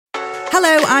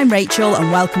Hello, I'm Rachel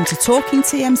and welcome to Talking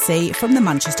TMC from the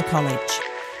Manchester College.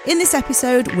 In this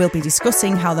episode, we'll be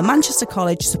discussing how the Manchester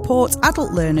College supports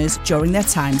adult learners during their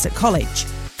times at college,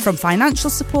 from financial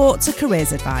support to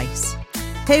careers advice.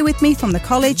 Here with me from the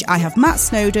college, I have Matt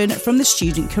Snowden from the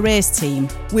Student Careers team.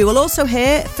 We will also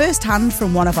hear firsthand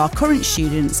from one of our current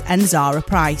students, Zara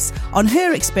Price, on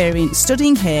her experience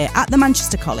studying here at the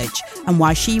Manchester College and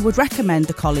why she would recommend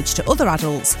the college to other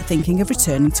adults thinking of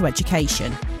returning to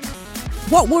education.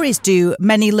 What worries do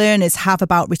many learners have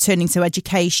about returning to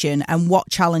education and what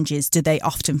challenges do they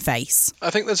often face? I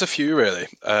think there's a few really,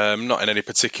 not in any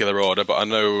particular order, but I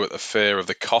know the fear of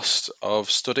the cost of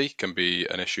study can be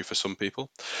an issue for some people.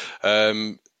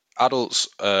 Adults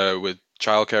with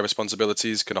childcare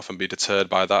responsibilities can often be deterred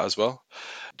by that as well.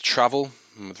 Travel,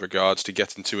 with regards to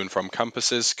getting to and from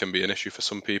campuses, can be an issue for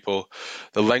some people.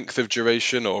 The length of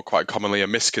duration, or quite commonly a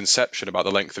misconception about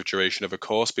the length of duration of a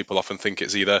course. People often think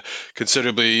it's either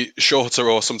considerably shorter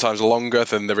or sometimes longer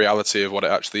than the reality of what it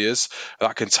actually is.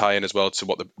 That can tie in as well to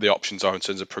what the options are in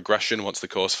terms of progression once the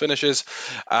course finishes.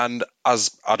 And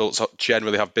as adults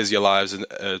generally have busier lives than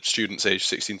students aged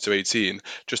 16 to 18,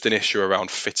 just an issue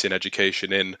around fitting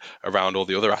education in around all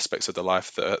the other aspects of their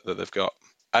life that they've got.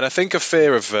 And I think a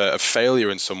fear of failure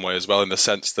in some way as well, in the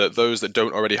sense that those that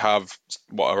don't already have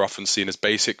what are often seen as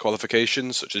basic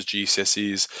qualifications, such as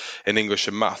GCSEs in English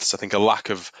and maths, I think a lack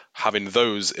of having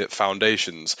those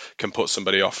foundations can put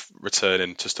somebody off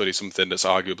returning to study something that's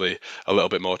arguably a little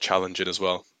bit more challenging as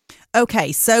well.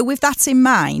 OK, so with that in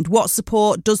mind, what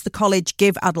support does the college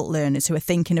give adult learners who are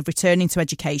thinking of returning to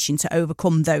education to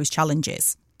overcome those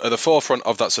challenges? At the forefront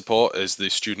of that support is the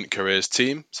Student Careers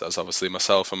team. So that's obviously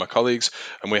myself and my colleagues.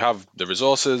 And we have the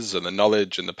resources and the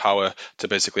knowledge and the power to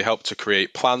basically help to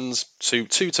create plans to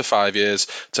 2 to 5 years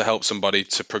to help somebody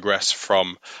to progress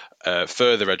from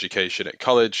further education at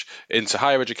college into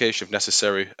higher education if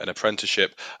necessary, an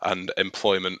apprenticeship and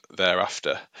employment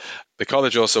thereafter. The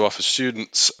college also offers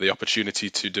students the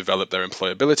opportunity to develop their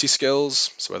employability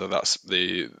skills, so whether that's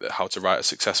how to write a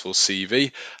successful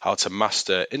CV, how to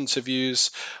master interviews,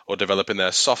 or developing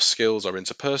their soft skills or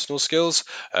interpersonal skills.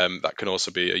 That can also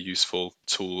be a useful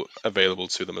tool available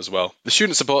to them as well. The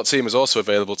student support team is also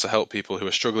available to help people who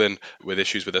are struggling with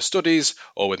issues with their studies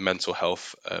or with mental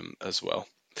health as well.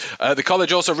 The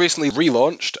college also recently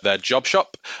relaunched their job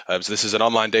shop. So this is an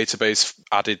online database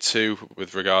added to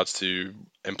with regards to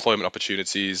employment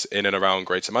opportunities in and around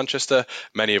Greater Manchester,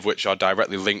 many of which are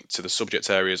directly linked to the subject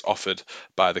areas offered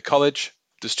by the college.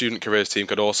 The Student Careers team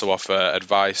could also offer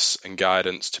advice and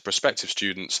guidance to prospective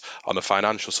students on the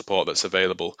financial support that's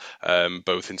available,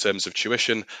 both in terms of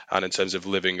tuition and in terms of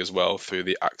living as well, through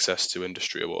the Access to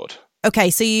Industry Award.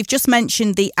 OK, so you've just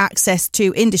mentioned the Access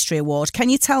to Industry Award. Can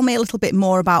you tell me a little bit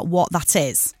more about what that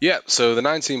is? Yeah, so the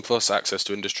 19 Plus Access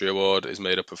to Industry Award is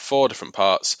made up of 4 different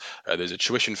parts. There's a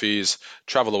tuition fees,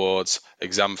 travel awards,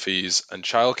 exam fees and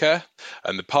childcare.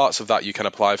 And the parts of that you can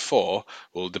apply for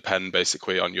will depend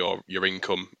basically on your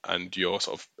income and your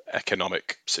sort of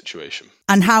economic situation.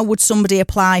 And how would somebody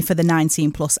apply for the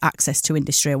 19 Plus Access to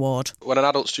Industry Award? When an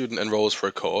adult student enrolls for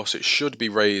a course, it should be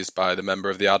raised by the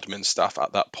member of the admin staff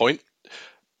at that point.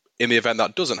 In the event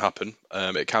that doesn't happen,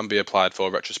 it can be applied for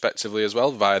retrospectively as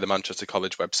well via the Manchester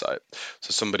College website.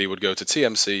 So somebody would go to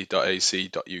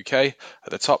tmc.ac.uk. At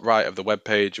the top right of the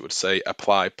webpage, it would say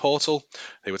Apply Portal.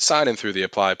 They would sign in through the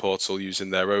Apply Portal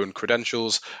using their own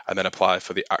credentials and then apply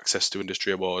for the Access to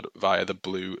Industry Award via the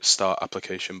blue Start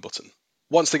Application button.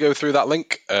 Once they go through that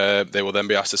link, they will then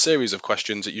be asked a series of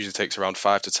questions. It usually takes around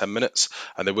 5 to 10 minutes,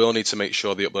 and they will need to make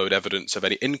sure they upload evidence of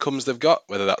any incomes they've got,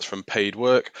 whether that's from paid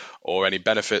work or any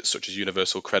benefits such as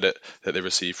universal credit that they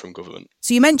receive from government.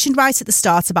 So you mentioned right at the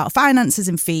start about finances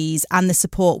and fees and the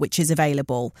support which is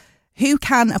available. Who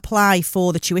can apply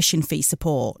for the tuition fee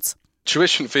support?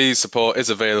 Tuition fee support is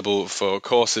available for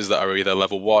courses that are either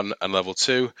level 1 and level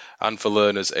 2 and for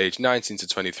learners aged 19 to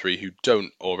 23 who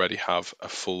don't already have a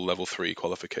full level 3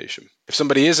 qualification. If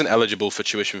somebody isn't eligible for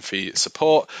tuition fee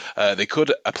support, they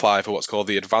could apply for what's called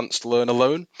the Advanced Learner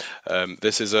Loan.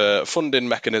 This is a funding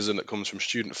mechanism that comes from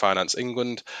Student Finance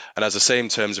England and has the same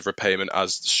terms of repayment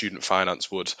as student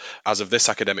finance would. As of this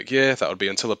academic year, that would be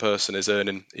until a person is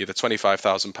earning either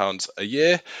 £25,000 a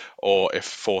year, or if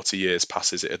 40 years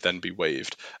passes, it would then be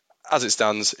waived. As it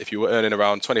stands, if you were earning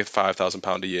around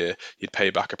 £25,000 a year, you'd pay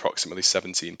back approximately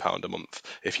 £17 a month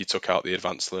if you took out the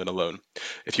Advanced Learner Loan.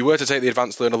 If you were to take the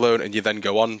Advanced Learner Loan and you then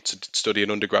go on to study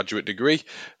an undergraduate degree,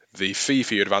 the fee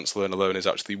for your Advanced Learner Loan is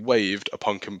actually waived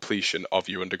upon completion of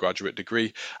your undergraduate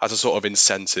degree as a sort of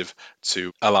incentive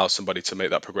to allow somebody to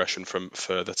make that progression from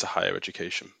further to higher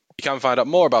education. You can find out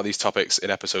more about these topics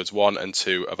in episodes 1 and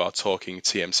 2 of our Talking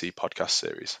TMC podcast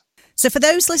series. So for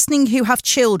those listening who have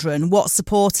children, what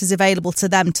support is available to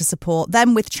them to support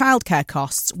them with childcare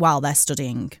costs while they're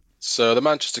studying? So the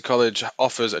Manchester College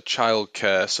offers a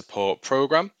childcare support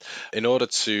programme. In order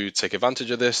to take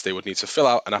advantage of this, they would need to fill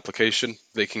out an application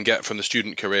they can get from the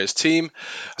Student Careers team,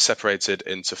 separated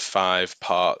into 5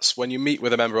 parts. When you meet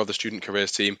with a member of the Student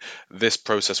Careers team, this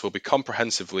process will be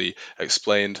comprehensively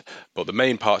explained, but the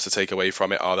main parts to take away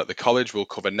from it are that the college will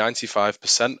cover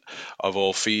 95% of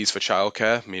all fees for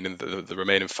childcare, meaning that the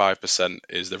remaining 5%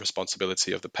 is the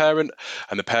responsibility of the parent,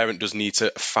 and the parent does need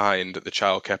to find the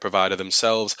childcare provider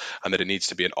themselves, and that it needs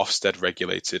to be an Ofsted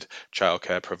regulated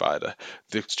childcare provider.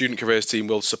 The Student Careers team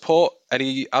will support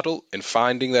any adult in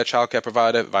finding their childcare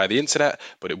provider via the internet,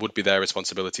 but it would be their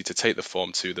responsibility to take the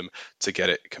form to them to get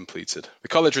it completed. The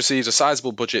college receives a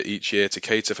sizable budget each year to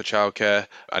cater for childcare,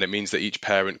 and it means that each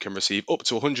parent can receive up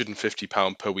to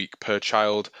 £150 per week per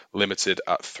child, limited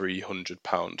at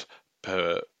 £300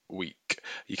 per week.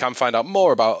 You can find out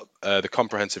more about the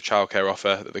comprehensive childcare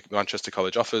offer that the Manchester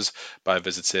College offers by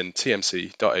visiting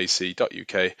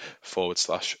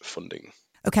tmc.ac.uk/funding.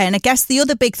 Okay, and I guess the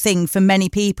other big thing for many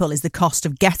people is the cost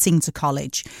of getting to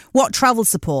college. What travel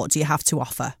support do you have to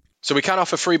offer? So we can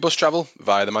offer free bus travel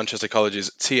via the Manchester College's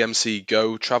TMC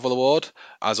Go Travel Award.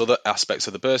 As other aspects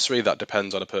of the bursary, that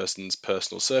depends on a person's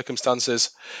personal circumstances.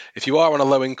 If you are on a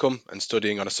low income and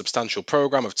studying on a substantial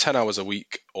programme of 10 hours a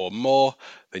week or more,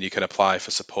 then you can apply for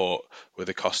support with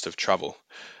the cost of travel.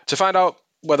 To find out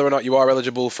whether or not you are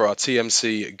eligible for our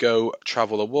TMC Go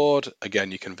Travel Award,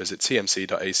 again, you can visit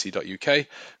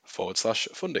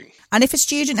tmc.ac.uk/funding. And if a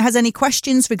student has any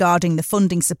questions regarding the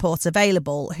funding support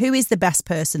available, who is the best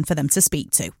person for them to speak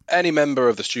to? Any member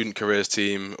of the Student Careers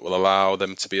team will allow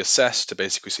them to be assessed to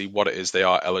basically see what it is they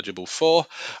are eligible for,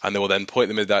 and they will then point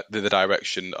them in the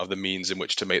direction of the means in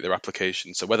which to make their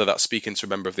application. So whether that's speaking to a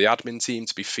member of the admin team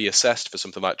to be fee assessed for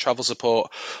something like travel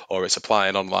support, or it's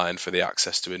applying online for the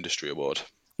Access to Industry Award.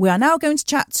 We are now going to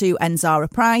chat to Enzara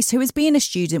Price, who has been a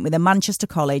student with a Manchester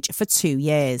College for 2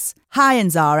 years. Hi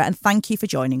Enzara, and thank you for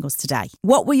joining us today.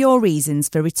 What were your reasons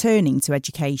for returning to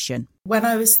education? When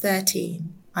I was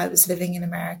 13, I was living in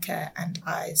America and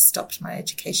I stopped my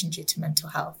education due to mental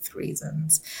health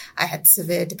reasons. I had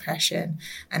severe depression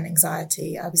and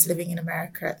anxiety. I was living in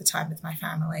America at the time with my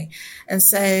family. And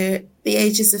so the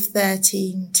ages of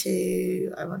 13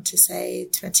 to,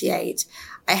 28,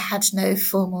 I had no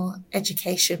formal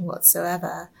education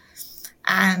whatsoever.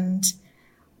 And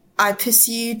I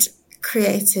pursued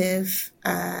creative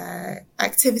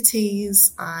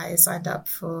activities. I signed up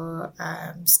for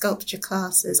sculpture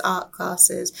classes, art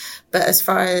classes, but as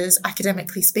far as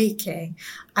academically speaking,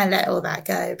 I let all that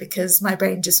go because my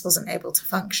brain just wasn't able to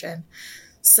function.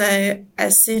 So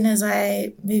as soon as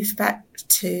I moved back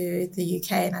to the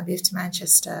UK and I moved to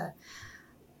Manchester,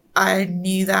 I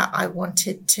knew that I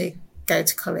wanted to go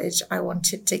to college. I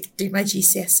wanted to do my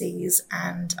GCSEs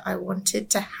and I wanted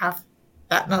to have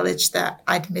that knowledge that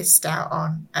I'd missed out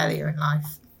on earlier in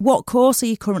life. What course are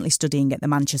you currently studying at the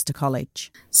Manchester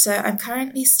College? So I'm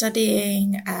currently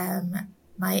studying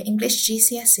my English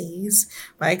GCSEs.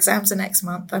 My exams are next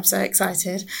month. I'm so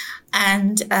excited.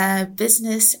 And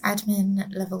business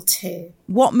admin level 2.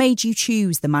 What made you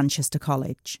choose the Manchester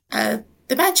College? The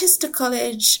Manchester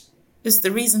College was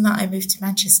the reason that I moved to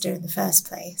Manchester in the first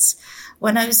place.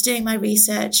 When I was doing my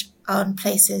research on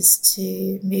places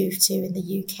to move to in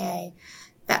the UK,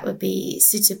 that would be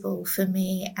suitable for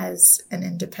me as an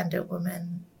independent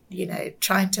woman, you know,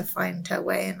 trying to find her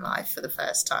way in life for the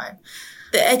first time.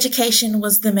 The education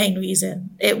was the main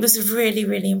reason. It was really,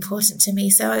 really important to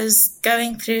me. So I was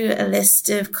going through a list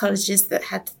of colleges that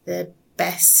had the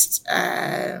best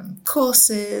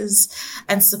courses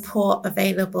and support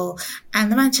available,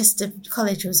 and the Manchester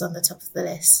College was on the top of the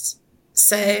list.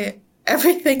 So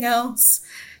everything else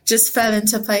just fell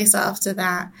into place after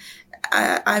that.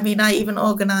 I even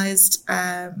organised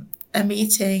a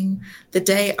meeting the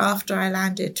day after I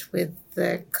landed with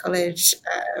the college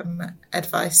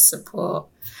advice support.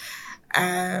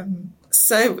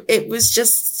 So it was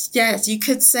just, yes, you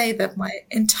could say that my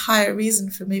entire reason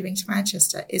for moving to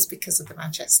Manchester is because of the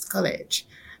Manchester College,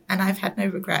 and I've had no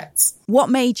regrets. What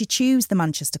made you choose the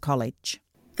Manchester College?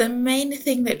 The main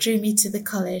thing that drew me to the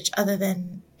college, other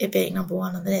than it being number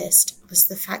 1 on the list, was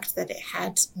the fact that it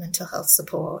had mental health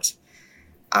support.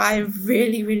 I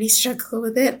really, really struggle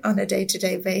with it on a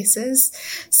day-to-day basis.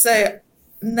 So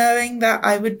knowing that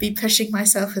I would be pushing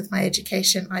myself with my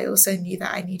education, I also knew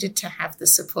that I needed to have the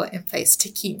support in place to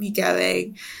keep me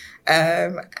going,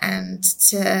 and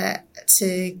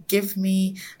to give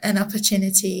me an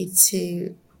opportunity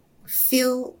to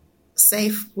feel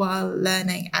safe while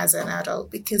learning as an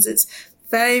adult, because it's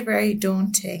very, very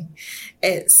daunting.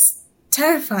 It's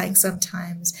terrifying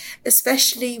sometimes,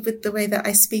 especially with the way that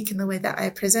I speak and the way that I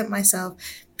present myself.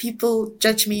 People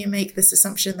judge me and make this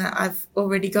assumption that I've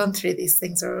already gone through these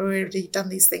things or already done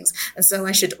these things, and so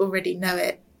I should already know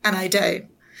it, and I don't.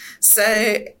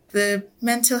 So the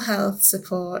mental health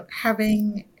support,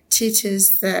 having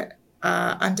tutors that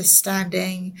are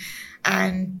understanding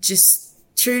and just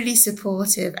truly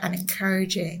supportive and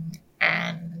encouraging,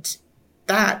 and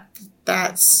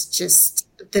that's just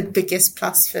the biggest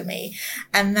plus for me.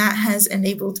 And that has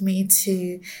enabled me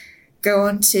to go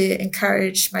on to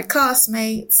encourage my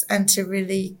classmates and to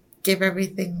really give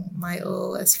everything my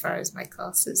all as far as my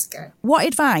classes go. What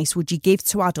advice would you give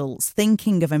to adults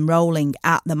thinking of enrolling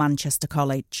at the Manchester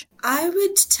College? I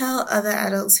would tell other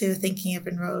adults who are thinking of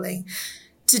enrolling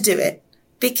to do it,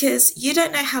 because you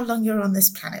don't know how long you're on this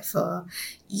planet for.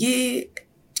 You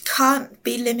can't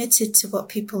be limited to what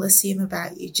people assume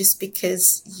about you just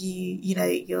because you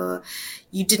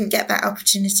didn't get that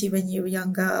opportunity when you were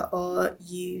younger, or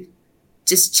you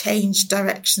just changed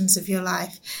directions of your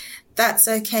life. That's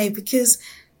okay, because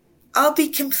I'll be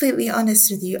completely honest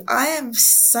with you. I am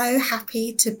so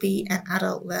happy to be an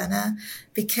adult learner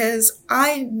because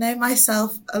I know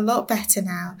myself a lot better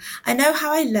now. I know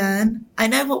how I learn. I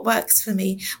know what works for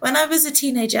me. When I was a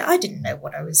teenager, I didn't know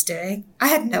what I was doing. I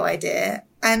had no idea.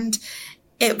 And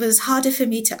it was harder for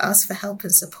me to ask for help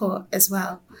and support as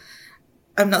well.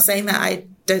 I'm not saying that I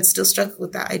don't still struggle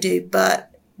with that. I do.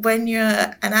 But when you're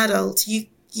an adult,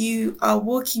 you are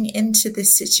walking into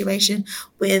this situation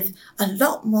with a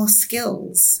lot more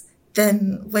skills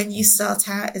than when you start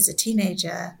out as a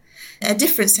teenager. A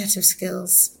different set of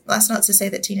skills. That's not to say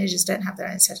that teenagers don't have their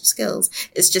own set of skills.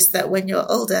 It's just that when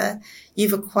you're older,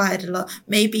 you've acquired a lot.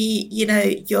 Maybe,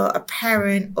 you're a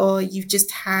parent, or you've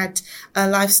just had a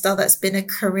lifestyle that's been a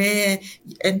career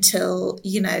until,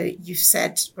 you've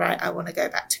said, right, I want to go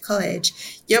back to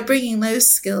college. You're bringing those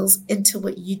skills into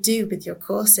what you do with your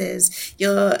courses.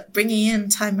 You're bringing in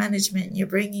time management. You're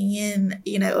bringing in,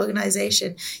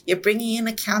 organization. You're bringing in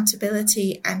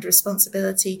accountability and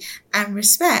responsibility and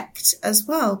respect as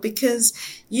well, because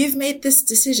you've made this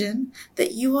decision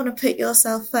that you want to put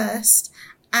yourself first,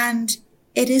 and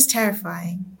it is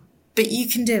terrifying, but you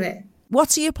can do it.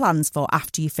 What are your plans for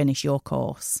after you finish your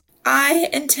course? I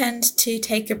intend to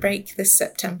take a break this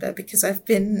September because I've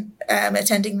been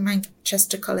attending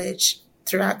Manchester College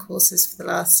throughout courses for the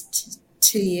last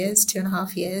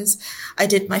 2.5 years. I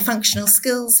did my functional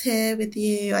skills here with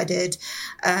you. I did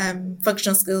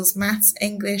functional skills, maths,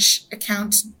 English,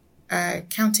 accounting,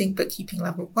 bookkeeping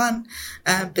level 1,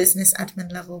 business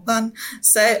admin level 1.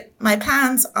 So my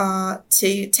plans are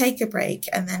to take a break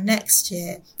and then next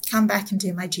year come back and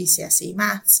do my GCSE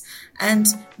maths and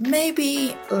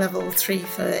maybe level 3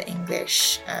 for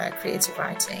English, creative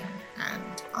writing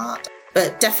and art,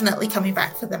 but definitely coming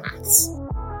back for the maths.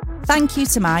 Thank you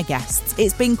to my guests.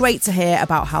 It's been great to hear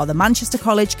about how the Manchester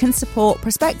College can support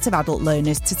prospective adult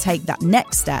learners to take that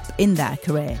next step in their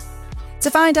career. To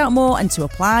find out more and to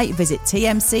apply, visit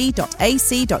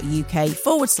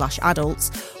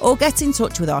tmc.ac.uk/adults or get in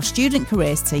touch with our student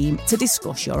careers team to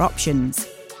discuss your options.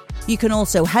 You can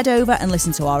also head over and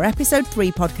listen to our episode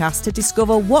 3 podcast to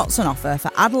discover what's on offer for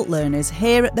adult learners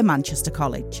here at the Manchester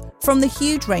College, from the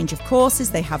huge range of courses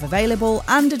they have available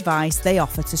and advice they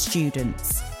offer to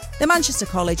students. The Manchester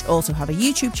College also have a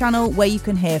YouTube channel where you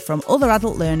can hear from other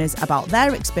adult learners about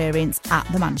their experience at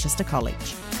the Manchester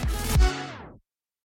College.